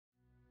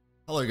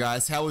Hello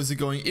guys, how is it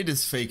going? It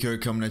is Faker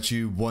coming at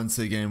you once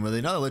again with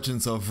another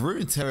Legends of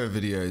Runeterra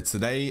video.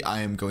 Today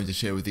I am going to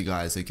share with you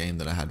guys a game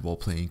that I had while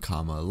playing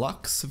Karma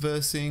Lux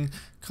versus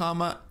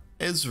Karma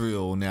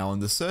Ezreal. Now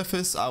on the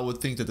surface I would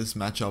think that this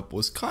matchup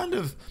was kind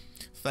of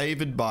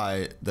favored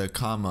by the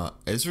Karma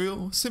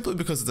Ezreal simply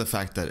because of the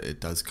fact that it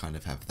does kind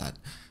of have that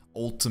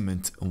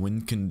ultimate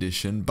win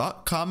condition,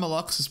 but Karma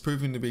Lux is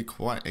proving to be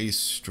quite a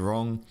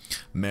strong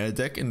meta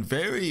deck and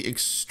very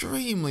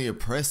extremely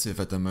oppressive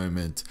at the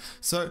moment,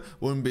 so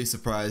wouldn't be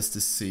surprised to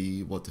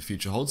see what the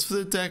future holds for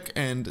the deck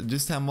and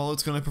just how well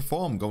it's going to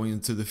perform going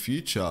into the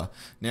future.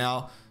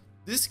 Now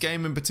this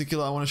game in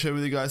particular I want to share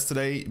with you guys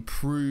today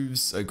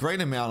proves a great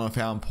amount of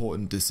how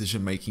important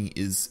decision making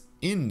is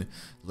in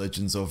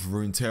Legends of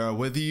Runeterra.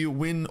 Whether you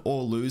win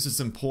or lose, it's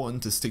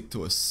important to stick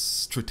to a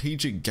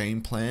strategic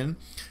game plan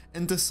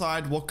and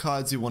decide what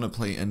cards you want to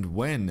play and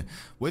when.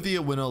 Whether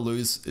you win or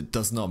lose, it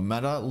does not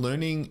matter.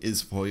 Learning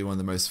is probably one of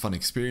the most fun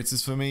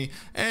experiences for me,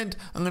 and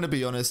I'm going to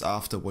be honest,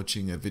 after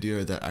watching a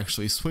video that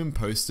actually Swim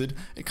posted,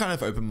 it kind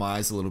of opened my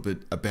eyes a little bit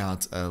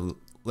about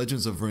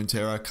Legends of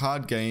Runeterra,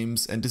 card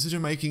games, and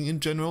decision making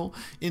in general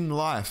in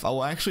life. I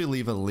will actually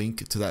leave a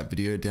link to that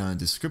video down in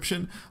the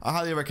description. I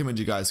highly recommend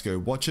you guys go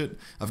watch it.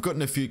 I've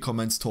gotten a few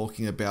comments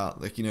talking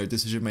about, like,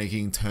 decision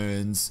making,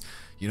 turns,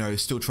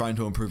 still trying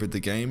to improve at the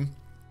game.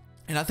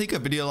 And I think a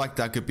video like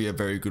that could be a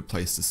very good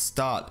place to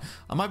start.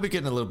 I might be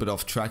getting a little bit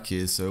off track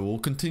here, so we'll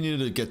continue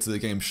to get to the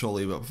game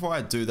shortly. But before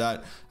I do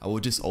that, I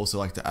would just also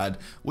like to add,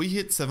 we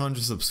hit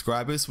 700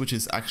 subscribers, which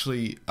is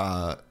actually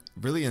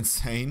really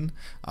insane.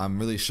 I'm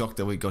really shocked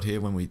that we got here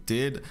when we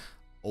did.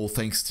 All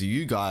thanks to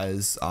you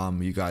guys.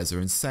 You guys are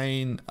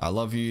insane. I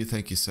love you.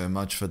 Thank you so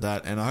much for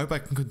that. And I hope I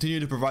can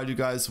continue to provide you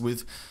guys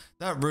with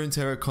that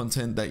Runeterra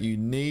content that you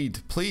need.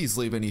 Please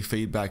leave any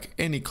feedback,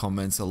 any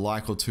comments, a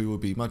like or two would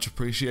be much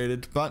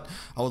appreciated. But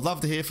I would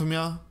love to hear from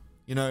you.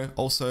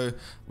 Also,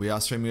 we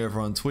are streaming over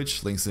on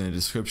Twitch, links in the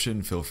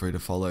description, feel free to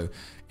follow.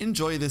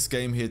 Enjoy this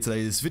game here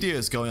today. This video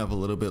is going up a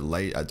little bit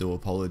late, I do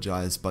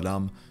apologize, but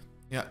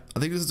yeah, I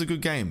think this is a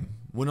good game.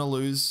 Win or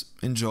lose,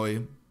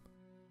 enjoy.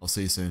 I'll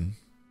see you soon.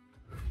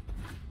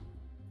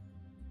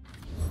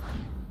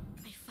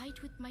 I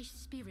fight with my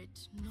spirit,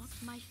 not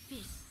my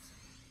fists.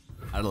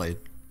 Adelaide.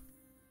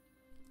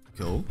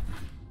 Cool.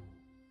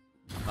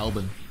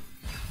 Melbourne.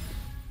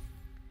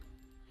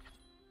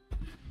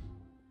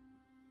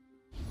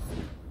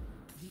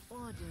 The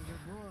order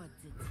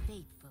rewards its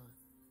faithful.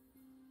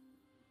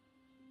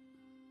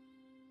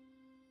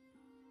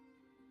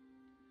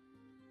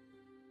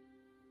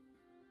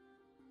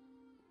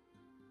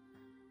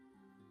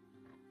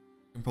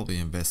 I can probably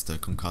invest a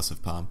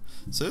concussive palm.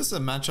 So this is a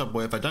matchup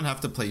where if I don't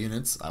have to play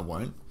units, I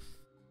won't.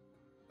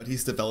 But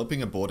he's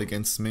developing a board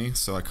against me,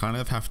 so I kind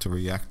of have to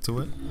react to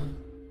it.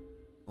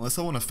 Unless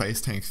I want to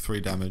face tank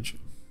 3 damage.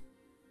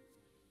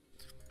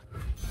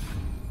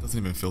 Doesn't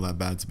even feel that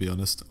bad, to be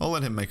honest. I'll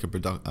let him make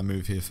a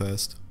move here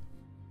first.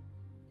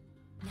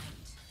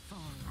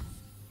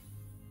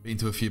 Been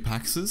to a few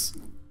Paxes.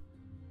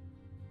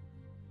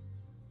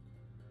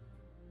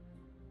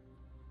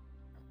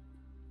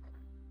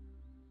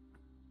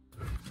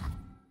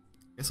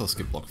 Guess I'll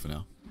skip block for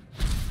now.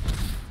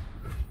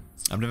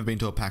 I've never been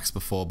to a PAX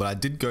before, but I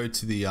did go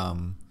to the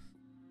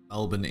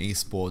Melbourne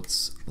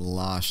esports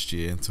last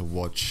year to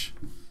watch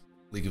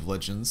League of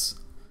Legends.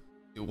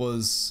 It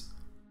was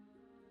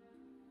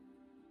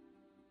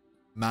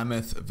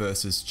Mammoth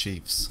versus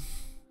Chiefs.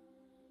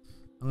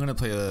 I'm gonna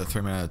play a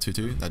 3-mana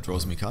 2/2 that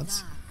draws me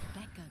cards.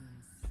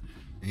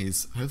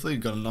 He's hopefully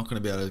not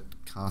gonna be able to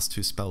cast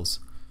 2 spells.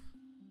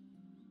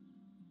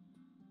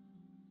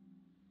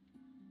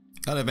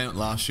 That event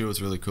last year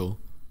was really cool.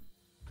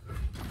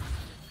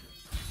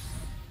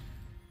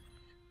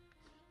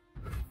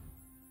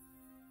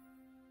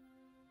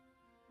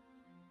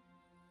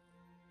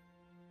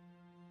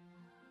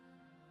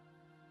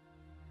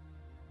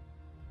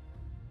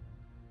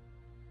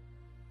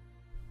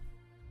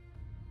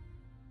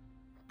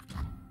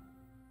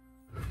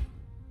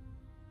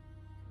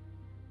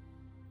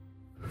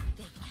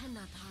 They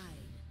cannot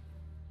hide.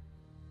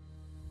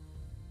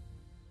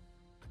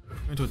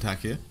 I'm going to attack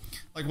here.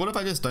 Like, what if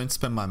I just don't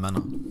spend my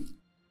mana?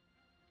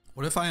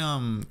 What if I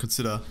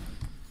consider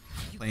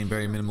playing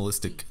very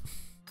minimalistic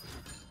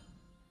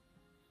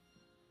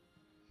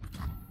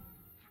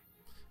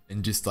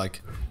and just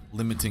like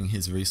limiting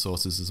his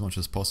resources as much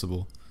as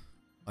possible?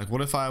 Like, what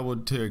if I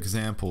would, to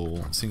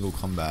example, single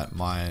combat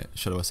my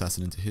Shadow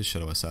Assassin into his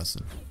Shadow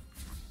Assassin?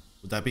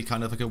 Would that be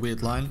kind of like a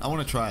weird line? I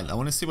want to try it. I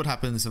want to see what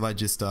happens if I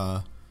just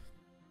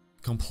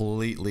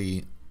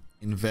completely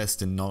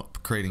invest in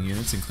not creating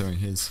units and clearing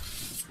his.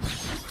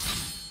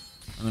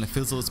 I'm going to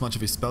fizzle as much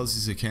of his spells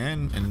as you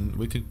can, and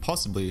we could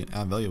possibly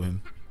outvalue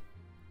him.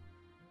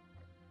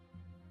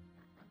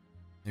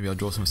 Maybe I'll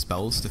draw some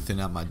spells to thin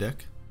out my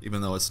deck,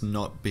 even though it's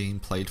not being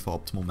played for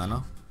optimal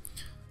mana.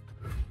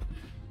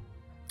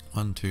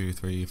 1, 2,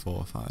 3,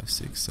 4, 5,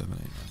 6, 7, 8,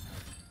 9.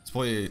 It's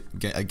probably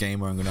a game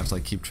where I'm going to have to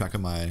like keep track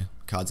of my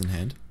cards in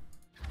hand.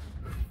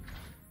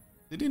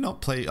 Did he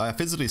not play? I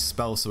physically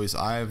spell, so his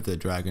Eye of the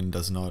Dragon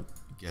does not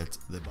get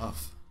the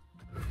buff.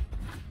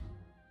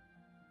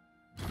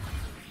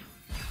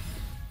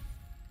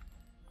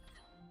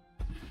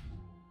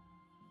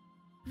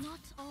 Not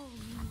all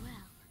mean well.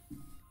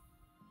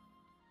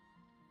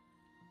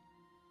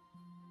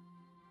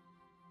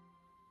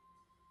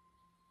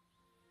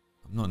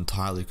 I'm not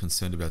entirely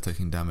concerned about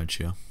taking damage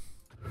here.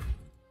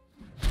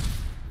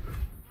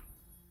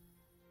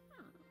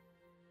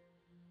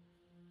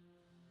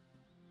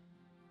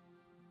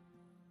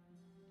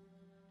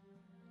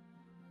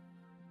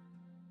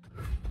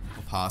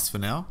 I'll pass for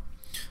now.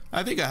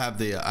 I think I have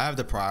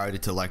the priority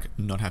to like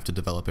not have to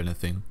develop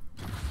anything.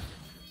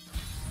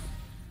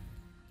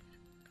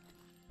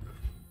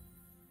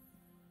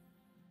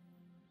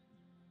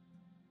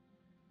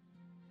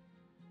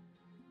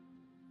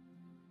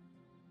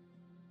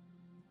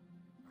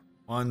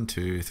 One,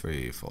 two,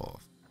 three, 4,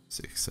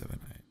 6, 7,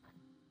 8.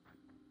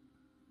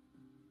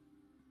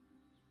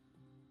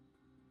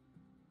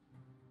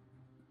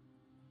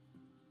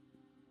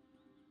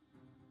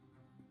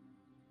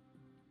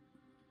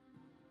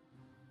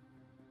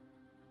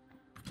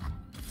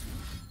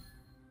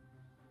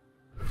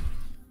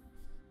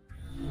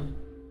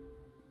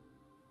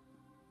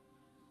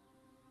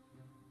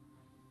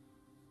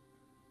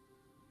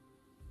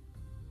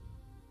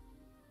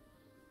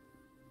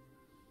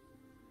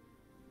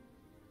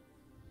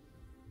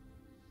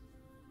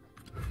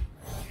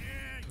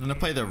 I'm gonna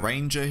play the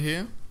Ranger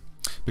here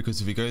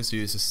because if he goes to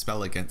use a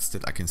spell against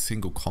it, I can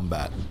single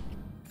combat.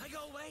 I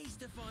got ways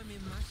to find me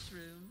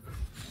mushroom.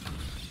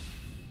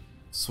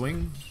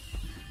 Swing.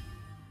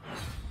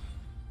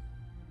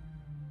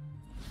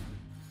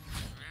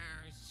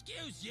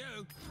 Excuse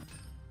you.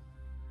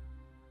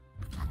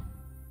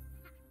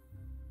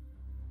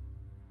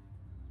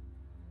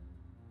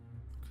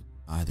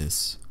 Buy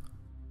this.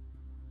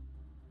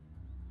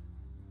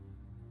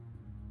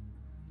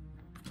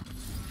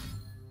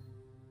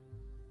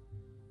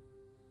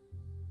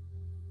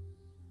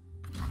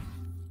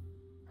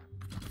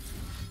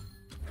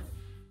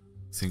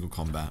 Single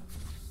combat.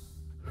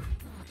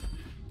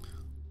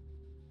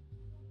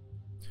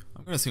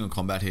 I'm going to single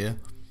combat here.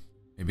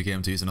 Maybe get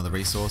him to use another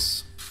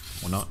resource.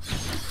 Or not.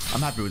 I'm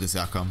happy with this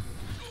outcome.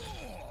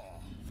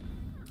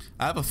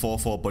 I have a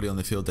 4/4 body on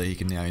the field that he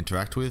can now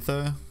interact with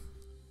though.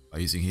 By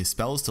using his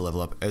spells to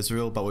level up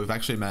Ezreal. But we've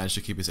actually managed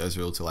to keep his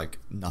Ezreal to like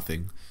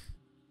nothing.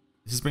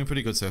 This has been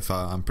pretty good so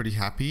far. I'm pretty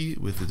happy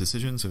with the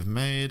decisions we've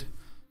made.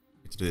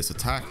 To do this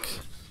attack.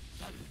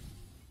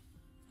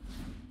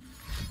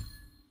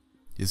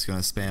 He's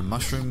going to spam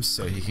mushrooms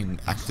so he can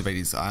activate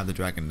his Eye of the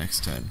Dragon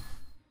next turn.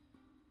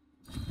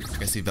 I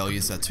guess he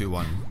values that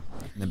 2-1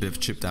 and a bit of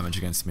chip damage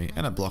against me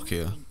and a block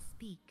here.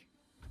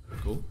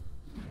 Cool.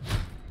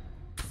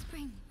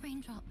 Spring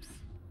raindrops.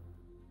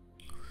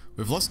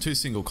 We've lost 2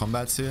 single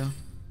combats here.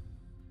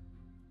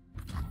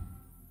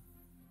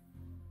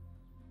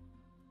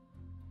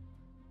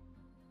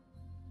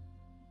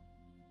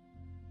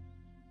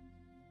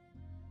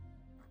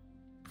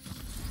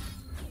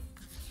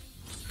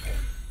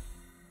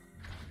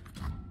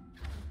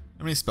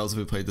 How many spells have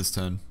we played this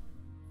turn?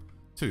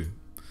 2.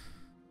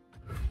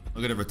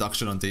 I'll get a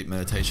reduction on Deep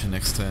Meditation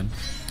next turn.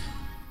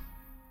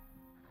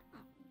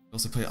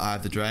 Also play Eye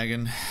of the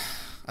Dragon.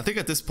 I think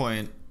at this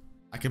point,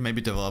 I can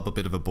maybe develop a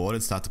bit of a board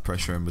and start to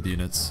pressure him with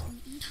units.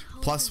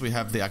 Plus we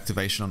have the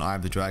activation on Eye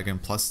of the Dragon,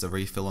 plus the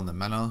refill on the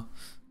mana.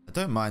 I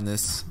don't mind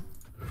this.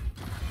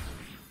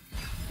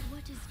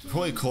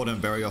 Probably caught him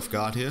very off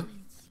guard here.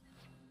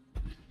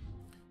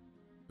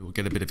 We'll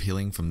get a bit of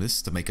healing from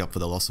this to make up for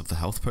the loss of the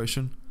health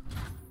potion.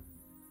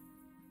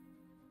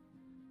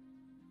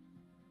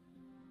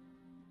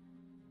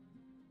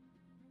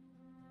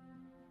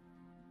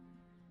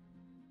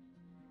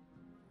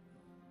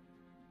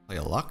 Play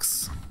a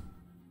Lux.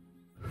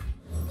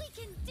 We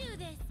can do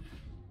this.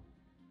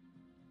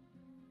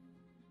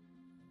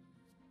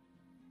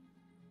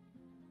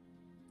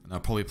 And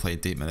I'll probably play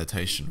Deep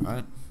Meditation,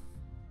 right?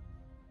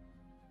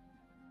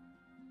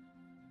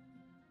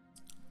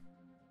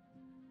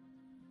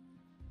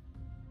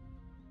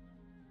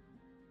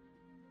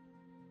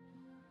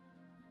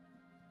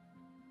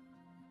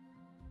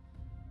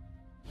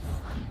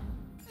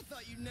 I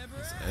thought you'd never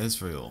It's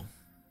Ezreal.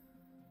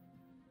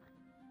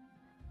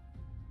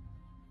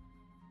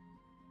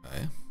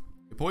 Okay.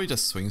 He probably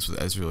just swings with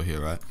Ezreal here,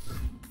 right?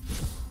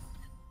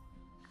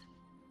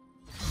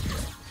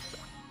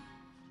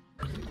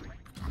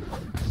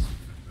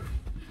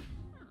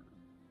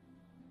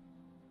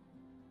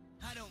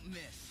 I don't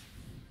miss.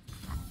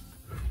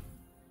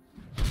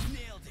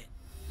 Nailed it.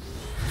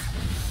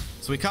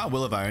 So we can't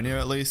Will of Ionia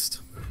at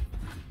least.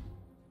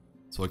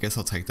 So I guess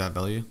I'll take that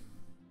value.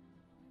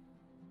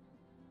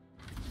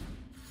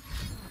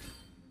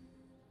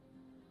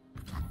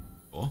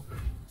 Or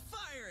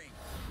Firing.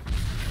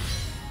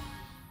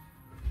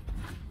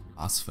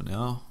 pass for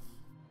now.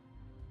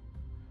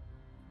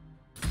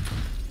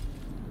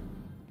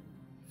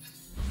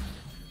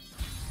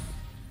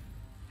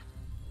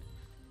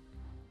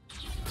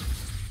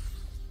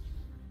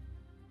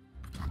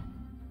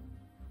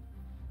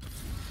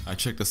 Alright,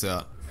 check this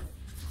out.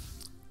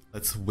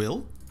 Let's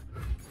Will.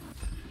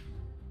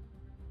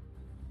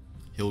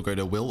 He'll go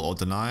to will or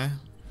deny.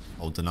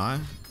 I'll deny.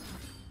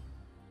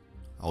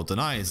 I'll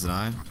deny his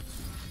deny.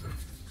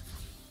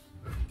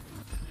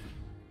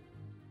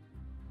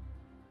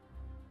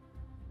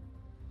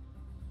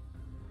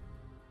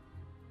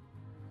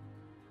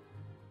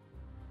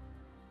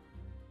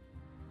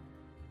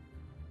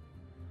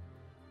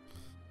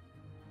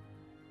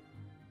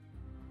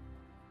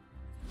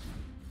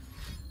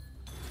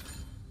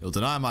 He'll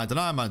deny my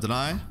deny my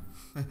deny.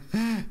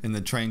 And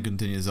the train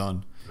continues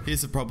on.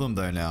 Here's the problem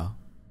though now.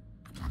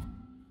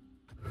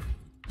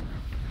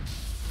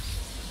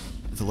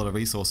 There's a lot of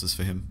resources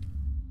for him.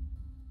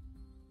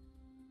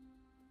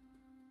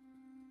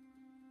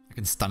 I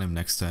can stun him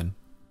next turn.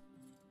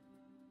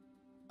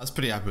 I was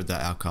pretty happy with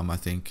that outcome, I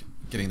think.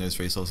 Getting those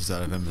resources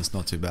out of him is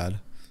not too bad.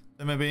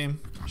 Then maybe,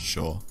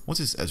 sure. What's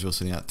his Ezreal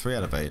sitting at? 3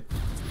 out of 8.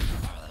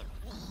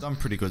 Done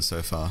pretty good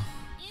so far.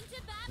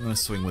 I'm gonna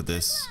swing with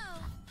this.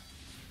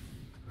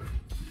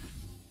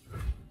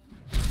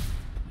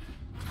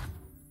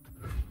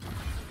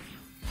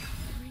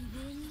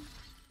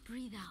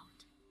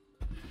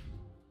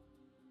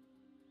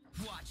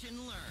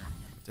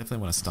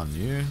 Definitely want to stun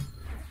you.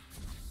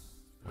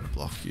 Want to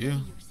block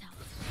you.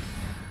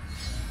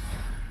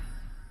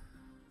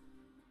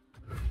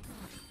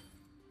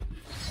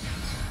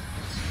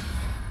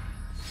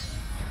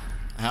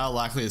 How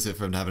likely is it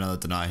for him to have another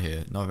deny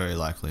here? Not very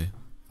likely,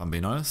 if I'm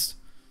being honest.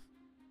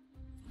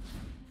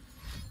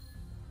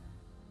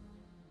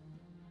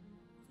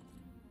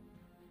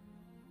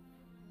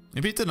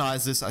 If he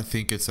denies this, I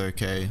think it's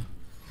okay.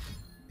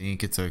 I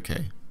think it's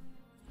okay.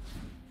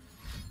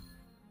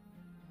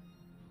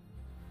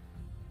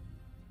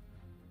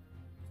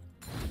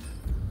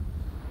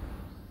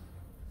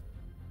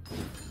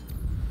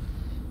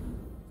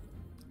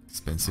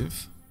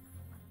 Expensive.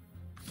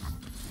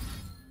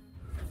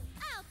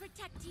 I'll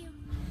protect you.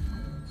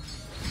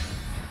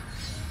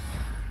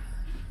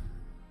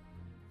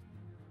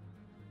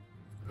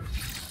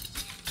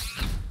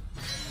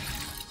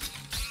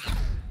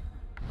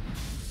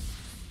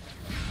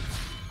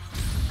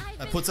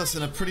 That puts us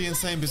in a pretty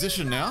insane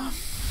position now.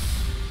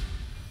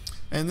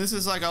 And this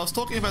is like, I was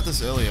talking about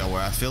this earlier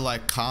where I feel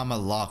like Karma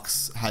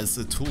Lux has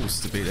the tools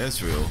to beat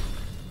Ezreal.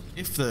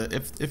 If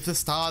the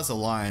stars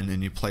align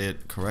and you play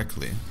it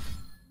correctly.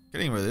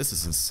 Getting rid of this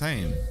is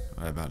insane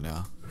right about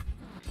now.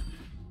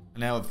 And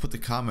now I've put the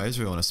Karma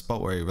Ezreal in a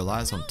spot where he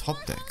relies on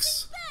top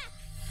decks.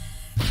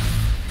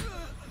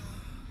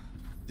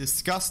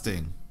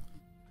 Disgusting.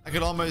 I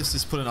could almost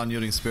just put an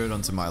Unyielding Spirit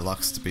onto my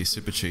Lux to be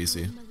super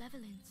cheesy.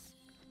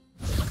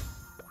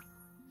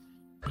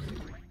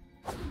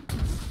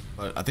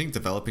 But I think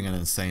developing an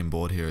insane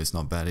board here is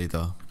not bad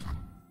either.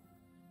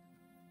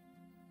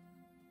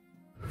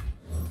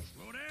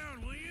 Slow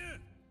down, will you?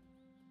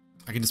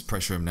 I can just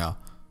pressure him now.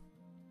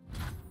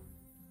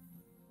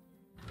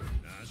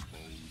 I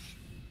suppose.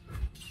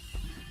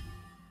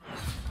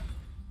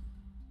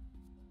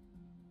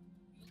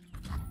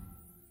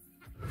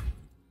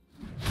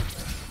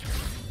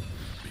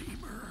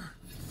 Beamer.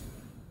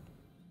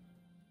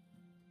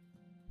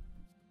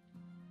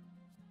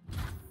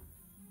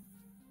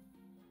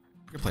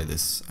 I can play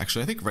this.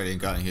 Actually, I think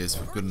Radiant Guardian here is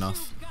good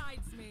enough.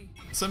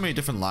 So many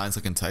different lines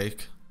I can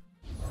take.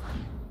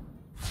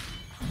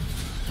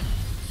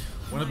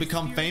 Want to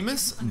become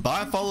famous?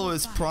 Buy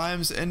followers,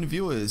 primes, and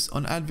viewers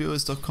on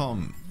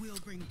adviewers.com.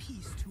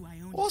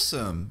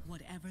 Awesome.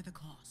 Whatever the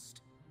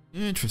cost.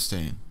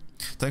 Interesting.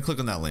 Don't click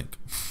on that link.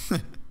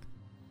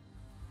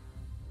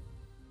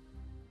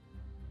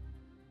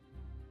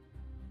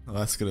 Well,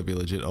 that's gonna be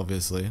legit,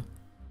 obviously.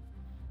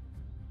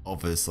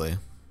 Obviously.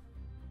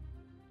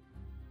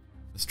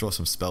 Let's draw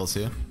some spells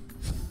here.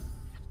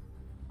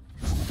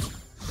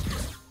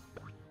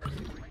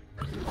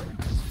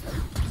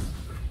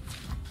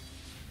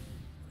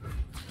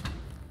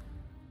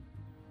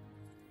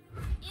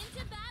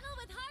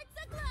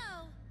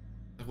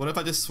 What if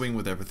I just swing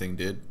with everything,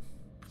 dude?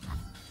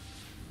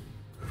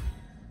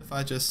 If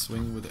I just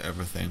swing with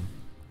everything?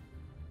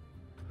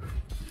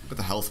 Got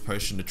the health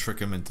potion to trick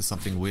him into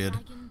something weird.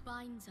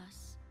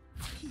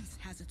 Peace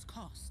has its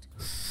cost.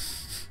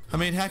 I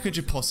mean, how could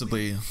you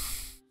possibly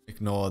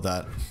ignore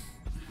that?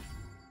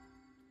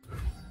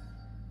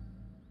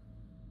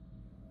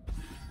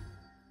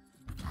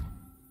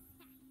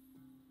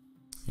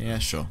 Yeah,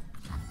 sure.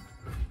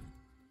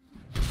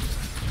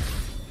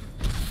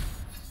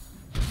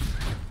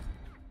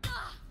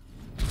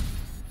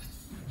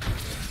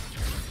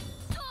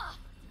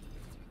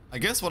 I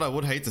guess what I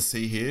would hate to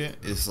see here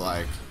is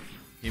like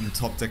him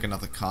top deck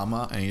another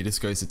Karma and he just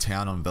goes to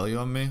town on value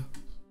on me.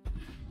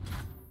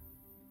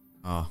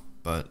 Oh,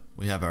 but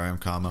we have our own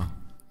Karma,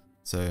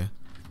 so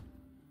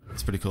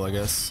it's pretty cool, I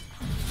guess.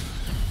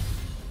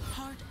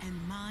 Heart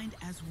and mind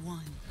as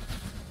one.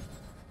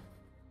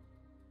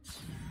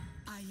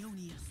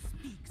 Ionia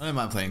speaks. I don't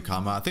mind playing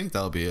Karma. I think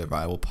that'll be it,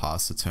 right? We'll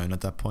pass the turn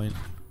at that point.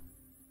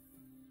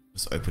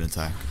 Just open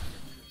attack.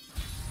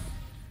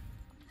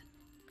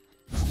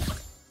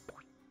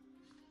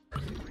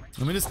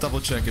 Let me just double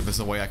check if there's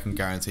a way I can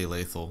guarantee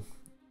lethal.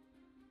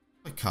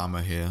 Like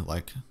Karma here,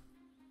 like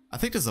I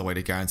think there's a way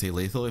to guarantee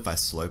lethal if I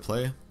slow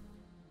play.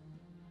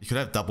 You could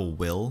have double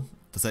will.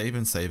 Does that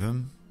even save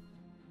him?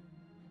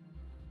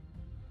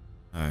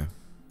 No.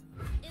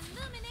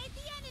 Illuminate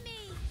the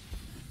enemy.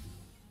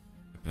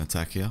 An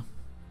attack here.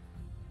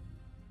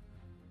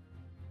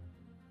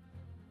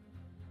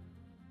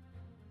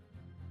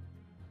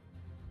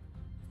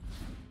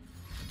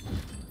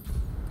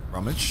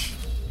 Rummage.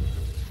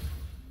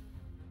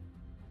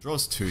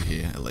 Draws 2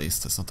 here at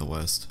least. That's not the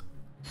worst.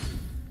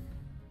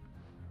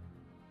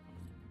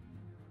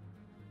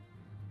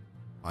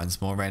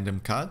 Finds more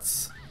random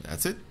cards.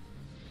 That's it.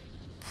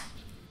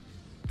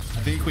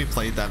 I think we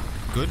played that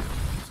good.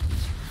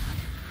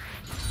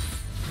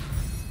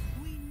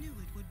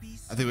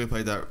 I think we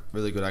played that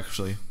really good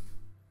actually.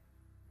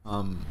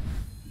 Win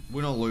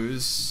or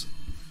lose,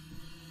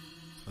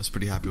 I was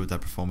pretty happy with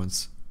that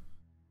performance.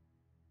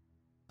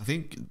 I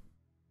think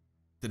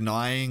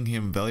denying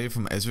him value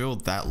from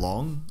Ezreal that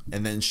long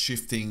and then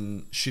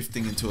shifting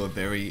into a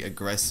very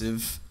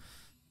aggressive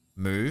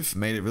move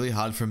made it really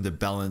hard for him to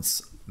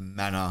balance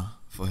mana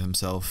for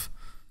himself.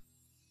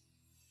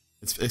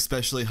 It's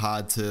especially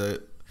hard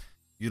to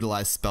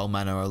utilize spell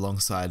mana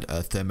alongside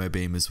a thermo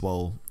beam as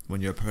well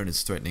when your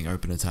opponent's threatening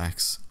open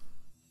attacks.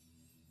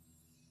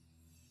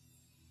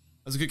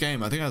 It was a good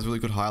game. I think that was a really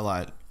good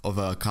highlight of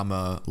a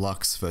Karma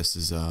Lux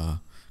versus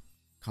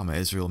Karma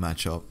Ezreal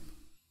matchup.